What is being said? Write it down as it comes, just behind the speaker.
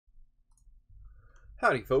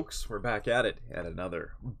Howdy folks, we're back at it at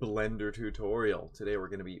another Blender tutorial. Today we're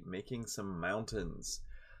going to be making some mountains.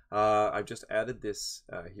 I've just added this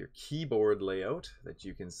here keyboard layout that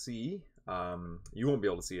you can see. You won't be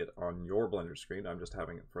able to see it on your Blender screen. I'm just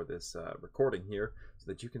having it for this recording here so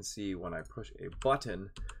that you can see when I push a button,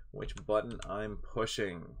 which button I'm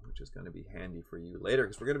pushing, which is going to be handy for you later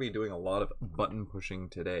because we're going to be doing a lot of button pushing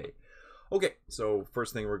today. Okay, so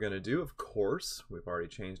first thing we're going to do, of course, we've already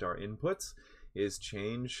changed our inputs, is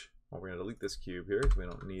change, well, we're going to delete this cube here because we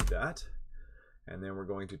don't need that. And then we're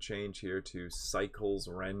going to change here to cycles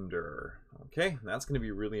render. Okay, that's going to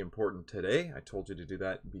be really important today. I told you to do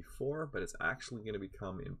that before, but it's actually going to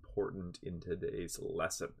become important in today's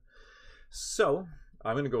lesson. So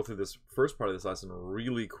I'm going to go through this first part of this lesson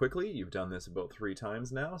really quickly. You've done this about 3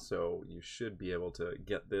 times now, so you should be able to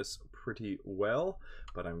get this pretty well.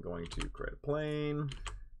 But I'm going to create a plane.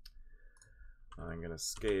 I'm going to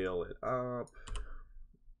scale it up,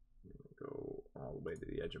 go all the way to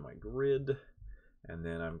the edge of my grid, and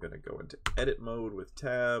then I'm going to go into edit mode with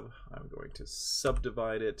tab. I'm going to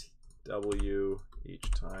subdivide it, W, each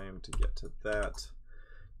time to get to that.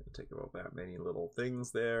 It'll take about that many little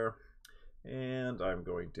things there. And I'm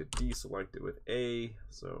going to deselect it with A,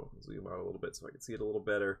 so zoom out a little bit so I can see it a little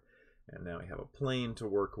better. And now we have a plane to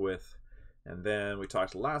work with. And then we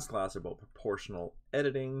talked last class about proportional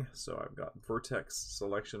editing. So I've got vertex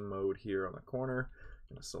selection mode here on the corner.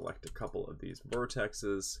 I'm going to select a couple of these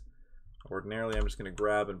vertexes. Ordinarily, I'm just going to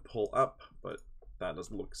grab and pull up, but that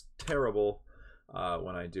just looks terrible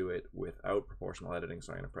when I do it without proportional editing.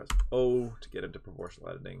 So I'm going to press O to get into proportional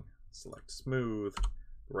editing, select smooth,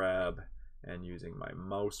 grab, and using my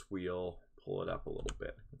mouse wheel, pull it up a little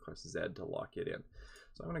bit. Press Z to lock it in.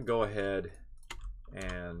 So I'm going to go ahead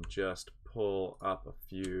and just pull up a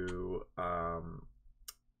few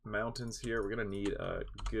mountains here. We're going to need a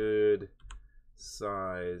good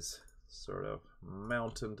size sort of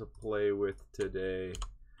mountain to play with today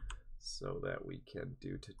so that we can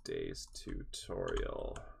do today's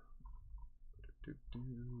tutorial.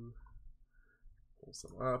 Pull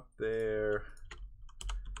some up there.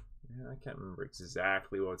 Yeah, I can't remember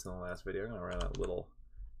exactly what's in the last video. I'm going to run that little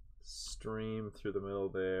stream through the middle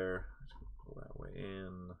there. Pull that way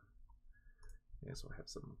in. Yeah, so I have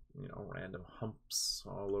some, random humps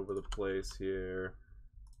all over the place here.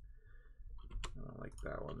 I like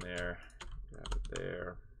that one there. Grab it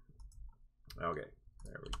there. Okay,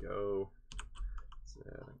 there we go. So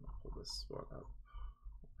I'm going to pull this one up.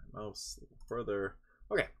 My mouse a little further.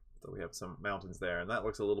 Okay, so we have some mountains there, and that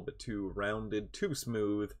looks a little bit too rounded, too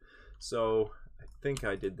smooth. So I think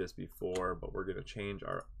I did this before, but we're going to change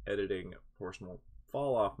our editing proportional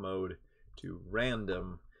fall off mode to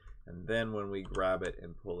random. And then when we grab it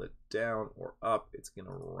and pull it down or up, it's going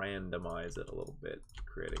to randomize it a little bit,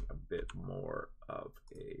 creating a bit more of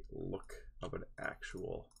a look of an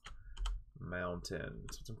actual mountain.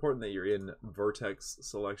 So it's important that you're in vertex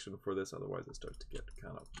selection for this, otherwise it starts to get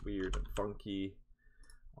kind of weird and funky.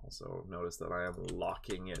 Also notice that I am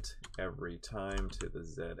locking it every time to the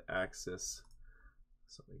Z axis,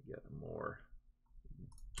 so we get a more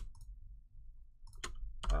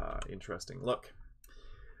interesting look.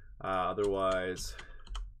 Otherwise,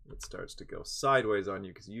 it starts to go sideways on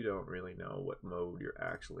you because you don't really know what mode you're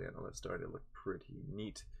actually in. Oh, that's starting to look pretty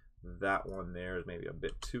neat. That one there is maybe a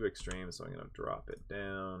bit too extreme, so I'm going to drop it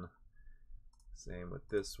down. Same with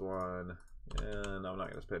this one. And I'm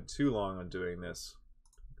not going to spend too long on doing this.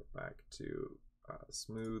 Go back to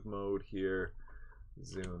smooth mode here.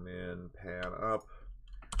 Zoom in, pan up,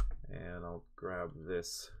 and I'll grab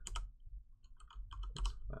this.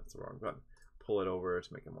 That's the wrong button. Pull it over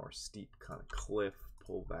to make a more steep kind of cliff.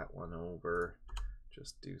 Pull that one over.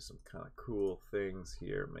 Just do some kind of cool things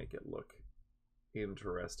here. Make it look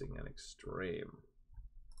interesting and extreme.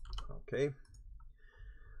 Okay.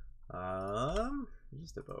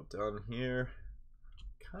 Just about done here.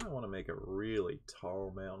 Kind of want to make a really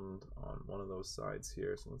tall mountain on one of those sides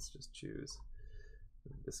here. So let's just choose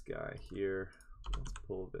this guy here. Let's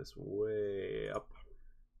pull this way up.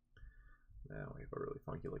 Now we have a really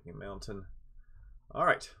funky looking mountain. All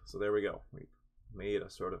right, so there we go. We've made a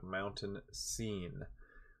sort of mountain scene.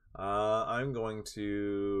 I'm going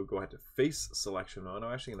to go ahead to face selection mode.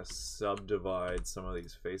 I'm actually going to subdivide some of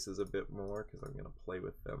these faces a bit more because I'm going to play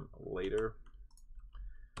with them later.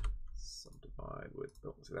 Subdivide with,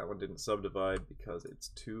 oh, see, that one didn't subdivide because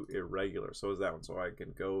it's too irregular. So is that one. So I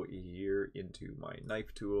can go here into my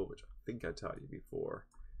knife tool, which I think I taught you before,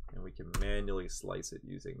 and we can manually slice it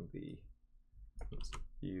using the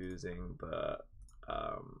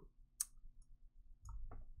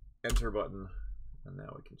enter button, and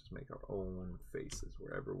now we can just make our own faces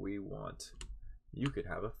wherever we want You could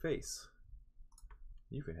have a face.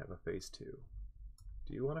 You can have a face too.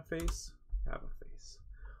 Do you want a face? Have a face.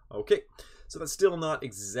 Okay, so that's still not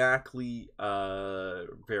exactly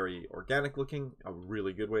very organic looking. A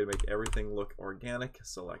really good way to make everything look organic.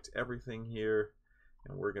 Select everything here,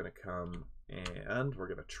 and we're going to come and we're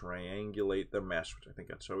going to triangulate the mesh, which I think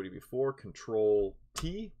I showed you before. Control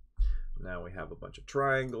T. Now we have a bunch of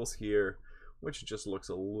triangles here, which just looks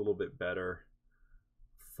a little bit better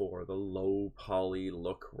for the low poly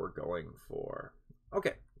look we're going for.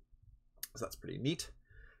 Okay, so that's pretty neat.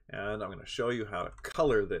 And I'm going to show you how to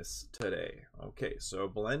color this today. Okay, so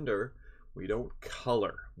Blender, we don't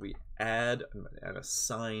color. We add and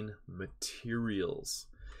assign materials.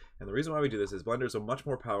 And the reason why we do this is Blender is a much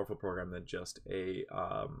more powerful program than just a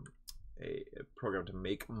program to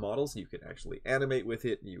make models. You can actually animate with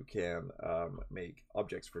it. You can make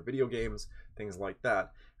objects for video games, things like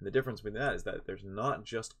that. And the difference between that is that there's not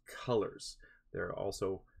just colors. There are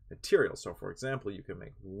also materials. So for example, you can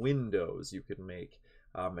make windows. You can make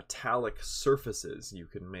metallic surfaces. You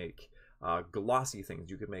can make glossy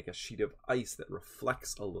things. You can make a sheet of ice that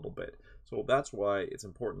reflects a little bit. So that's why it's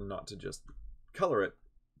important not to just color it,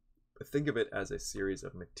 but think of it as a series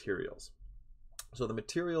of materials. So the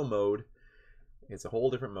material mode is a whole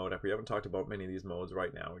different mode. We haven't talked about many of these modes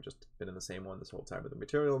right now. We've just been in the same one this whole time. But the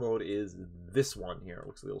material mode is this one here. It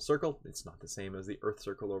looks like a little circle. It's not the same as the Earth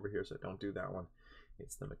circle over here, so don't do that one.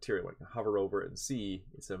 It's the material. I can hover over it and see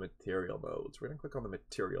it's a material mode. So we're going to click on the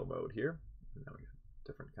material mode here. And now we have a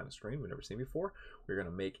different kind of screen we've never seen before. We're going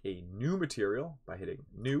to make a new material by hitting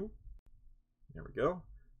new. There we go.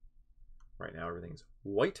 Right now everything's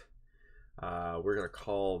white. We're going to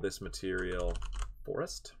call this material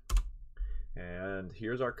forest. And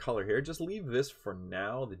here's our color here. Just leave this for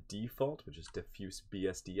now, the default, which is diffuse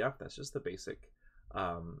BSDF. That's just the basic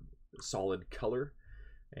solid color.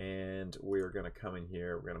 And we're going to come in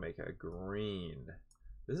here. We're going to make a green.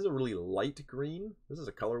 This is a really light green. This is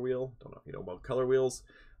a color wheel. Don't know if you know about color wheels.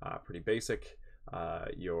 Pretty basic.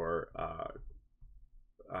 Your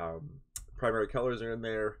primary colors are in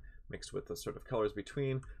there, mixed with the sort of colors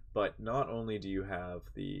between. But not only do you have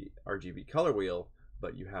the RGB color wheel,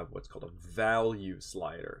 but you have what's called a value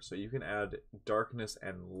slider. So you can add darkness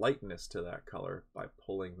and lightness to that color by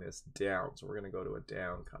pulling this down. So we're going to go to a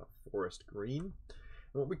down kind of forest green.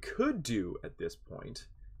 And what we could do at this point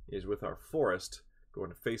is with our forest, go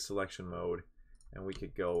into face selection mode, and we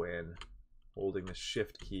could go in holding the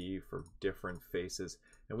shift key for different faces,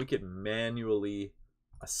 and we could manually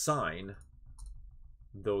assign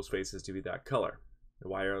those faces to be that color.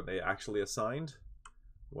 Why aren't they actually assigned?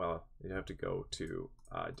 Well, you have to go to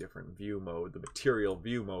a different view mode, the material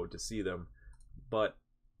view mode, to see them, but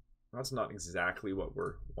that's not exactly what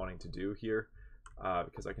we're wanting to do here,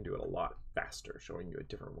 because I can do it a lot faster, showing you a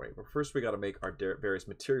different way. But first we got to make our various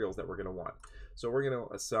materials that we're going to want. So we're going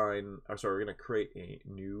to assign, or sorry, we're going to create a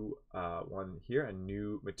new one here, a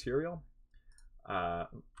new material. That's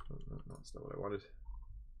not what I wanted.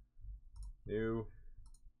 New.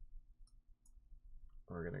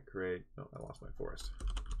 We're going to create, oh, I lost my forest.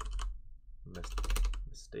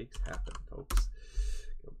 Mistakes happen, folks.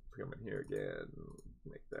 Come in here again,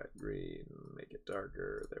 make that green, make it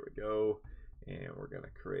darker, there we go. And we're going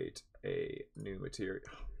to create a new material.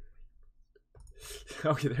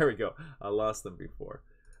 Okay, there we go. I lost them before.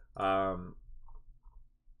 No,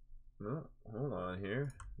 hold on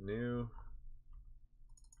here. New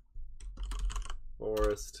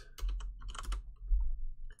forest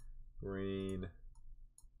green.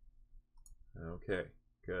 Okay,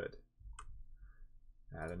 good.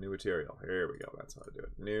 Add a new material. Here we go. That's how to do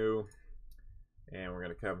it. New. And we're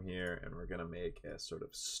going to come here and we're going to make a sort of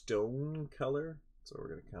stone color. So we're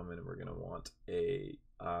going to come in and we're going to want a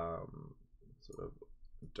sort of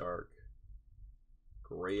dark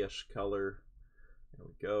grayish color. There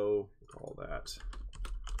we go. Call that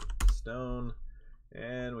stone.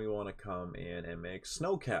 And we want to come in and make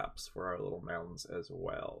snow caps for our little mountains as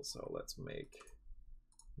well. So let's make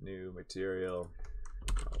new material,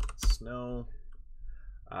 call it snow.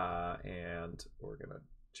 And we're going to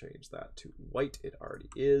change that to white. It already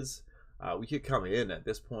is. We could come in at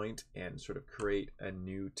this point and sort of create a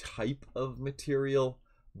new type of material,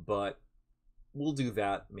 but we'll do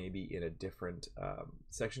that maybe in a different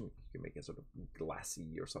section. You can make it sort of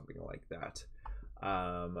glassy or something like that.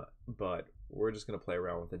 But we're just going to play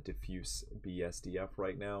around with the diffuse BSDF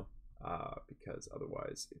right now, because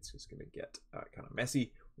otherwise it's just going to get kind of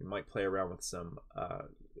messy. We might play around with some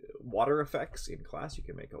water effects in class. You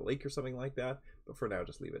can make a lake or something like that, but for now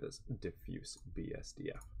just leave it as diffuse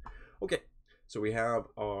BSDF. Okay, So we have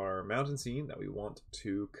our mountain scene that we want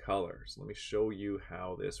to color. So let me show you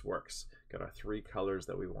how this works. Got our 3 colors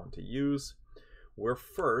that we want to use. We're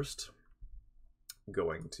first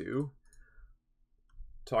going to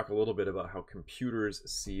talk a little bit about how computers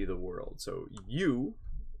see the world. So you,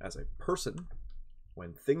 as a person,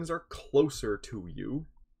 when things are closer to you,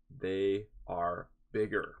 they are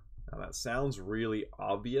bigger. Now that sounds really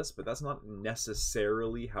obvious, but that's not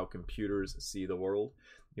necessarily how computers see the world.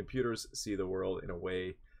 Computers see the world in a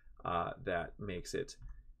way that makes it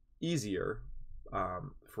easier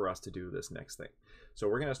for us to do this next thing. So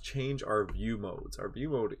we're going to change our view modes. Our view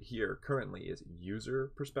mode here currently is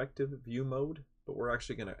user perspective view mode, but we're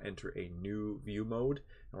actually going to enter a new view mode,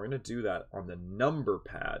 and we're going to do that on the number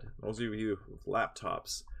pad. Those of you with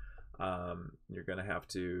laptops, you're going to have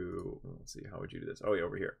to, let's see, how would you do this? Oh yeah,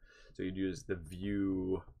 over here. So you'd use the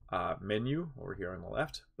view menu over here on the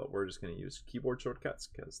left, but we're just going to use keyboard shortcuts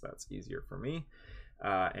because that's easier for me.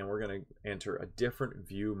 And we're going to enter a different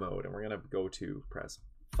view mode, and we're going to go to press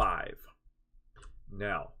 5.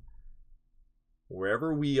 Now,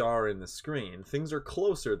 wherever we are in the screen, things are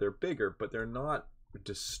closer, they're bigger, but they're not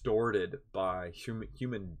distorted by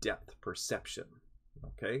human depth perception.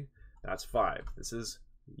 Okay, that's 5. This is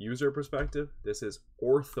user perspective. This is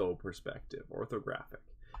ortho perspective, orthographic.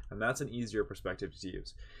 And that's an easier perspective to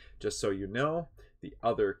use. Just so you know, the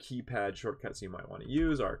other keypad shortcuts you might want to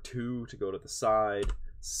use are 2 to go to the side,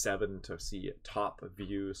 7 to see a top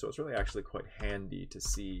view. So it's really actually quite handy to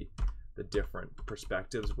see the different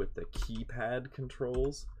perspectives with the keypad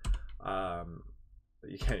controls.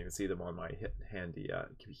 You can't even see them on my handy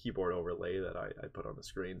keyboard overlay that I put on the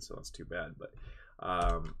screen, so that's too bad. But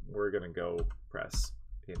we're going to go press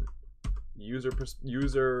in user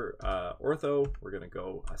ortho. We're going to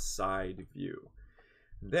go a side view.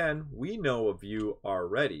 Then we know a view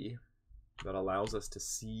already that allows us to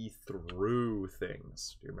see through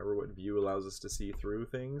things. Do you remember what view allows us to see through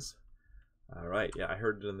things? All right, yeah, I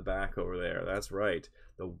heard it in the back over there. That's right,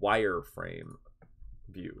 the wireframe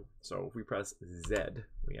view. So if we press Z,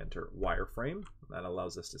 we enter wireframe. That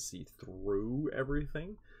allows us to see through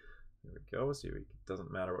everything. There we go. See, it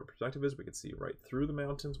doesn't matter what perspective is. We can see right through the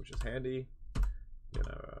mountains, which is handy.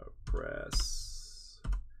 Gonna press.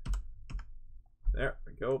 There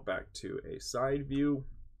we go. Back to a side view,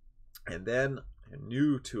 and then a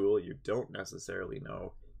new tool you don't necessarily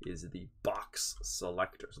know is the box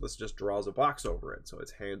selector. So this just draws a box over it. So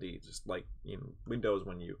it's handy, just like in Windows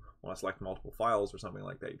when you want to select multiple files or something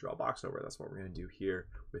like that, you draw a box over it. That's what we're going to do here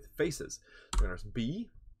with faces. So we're going to press B,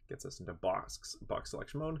 gets us into box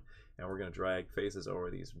selection mode, and we're going to drag faces over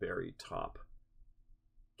these very top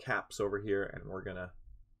caps over here, and we're going to,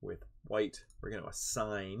 with white, we're going to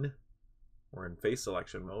assign, we're in face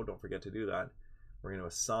selection mode, don't forget to do that, we're going to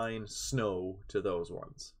assign snow to those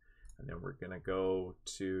ones. And then we're going to go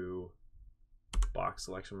to box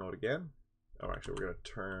selection mode again. Oh, actually, we're going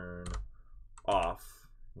to turn off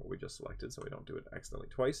what we just selected so we don't do it accidentally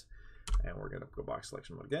twice. And we're going to go box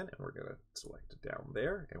selection mode again, and we're going to select it down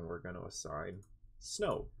there, and we're going to assign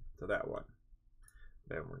snow to that one.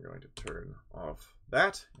 Then we're going to turn off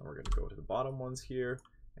that, and we're going to go to the bottom ones here,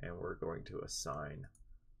 and we're going to assign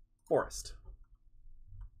forest.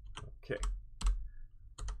 Okay.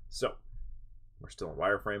 So we're still in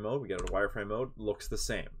wireframe mode. We get out of wireframe mode, looks the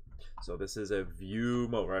same. So this is a view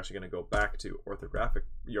mode. We're actually going to go back to orthographic,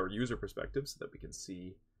 your user perspective, so that we can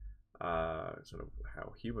see sort of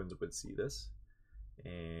how humans would see this.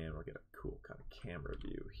 And we'll get a cool kind of camera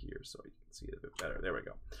view here so you can see it a bit better. There we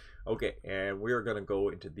go. Okay, and we're going to go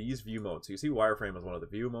into these view modes. So you see wireframe is one of the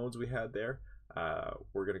view modes we had there.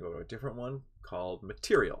 We're going to go to a different one called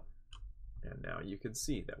material. And now you can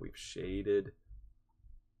see that we've shaded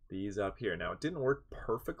these up here. Now it didn't work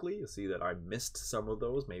perfectly. You'll see that I missed some of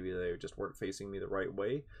those. Maybe they just weren't facing me the right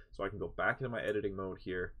way. So I can go back into my editing mode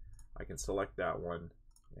here. I can select that one,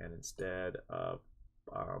 and instead of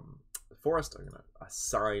forest, I'm going to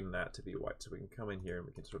assign that to be white. So we can come in here and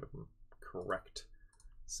we can sort of correct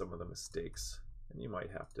some of the mistakes. And you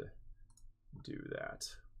might have to do that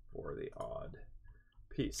for the odd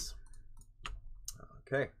piece.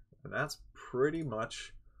 Okay, and that's pretty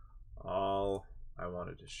much all I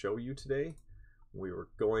wanted to show you today. We're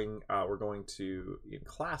going to, in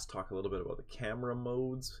class, talk a little bit about the camera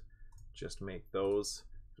modes, just make those.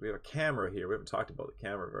 We have a camera here. We haven't talked about the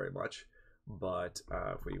camera very much, but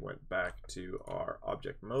if we went back to our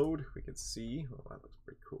object mode, we can see, oh, that looks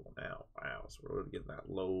pretty cool now. Wow, so we're really getting that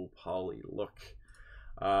low poly look.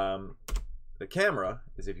 The camera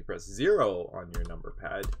is, if you press 0 on your number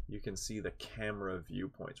pad, you can see the camera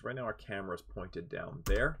viewpoints. Right now our camera is pointed down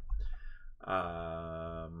there.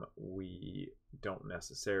 We don't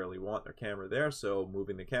necessarily want their camera there, so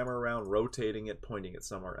moving the camera around, rotating it, pointing it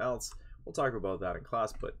somewhere else. We'll talk about that in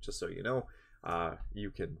class, but just so you know,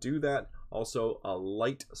 you can do that. Also, a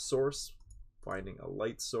light source, finding a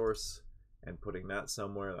light source and putting that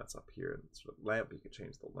somewhere. That's up here in sort of lamp. You can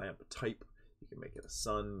change the lamp type. You can make it a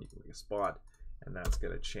sun, you can make a spot, and that's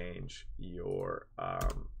going to change your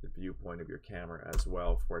viewpoint of your camera as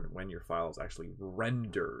well for when your file is actually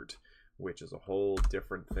rendered, which is a whole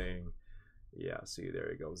different thing. Yeah, see,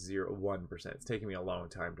 there you go, 1%. It's taking me a long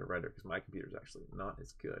time to render because my computer is actually not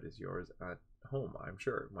as good as yours at home, I'm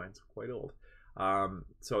sure. Mine's quite old.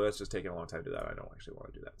 So that's just taking a long time to do that. I don't actually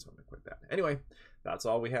want to do that, so I'm going to quit that. Anyway, that's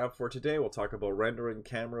all we have for today. We'll talk about rendering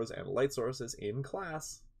cameras and light sources in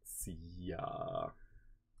class. See ya.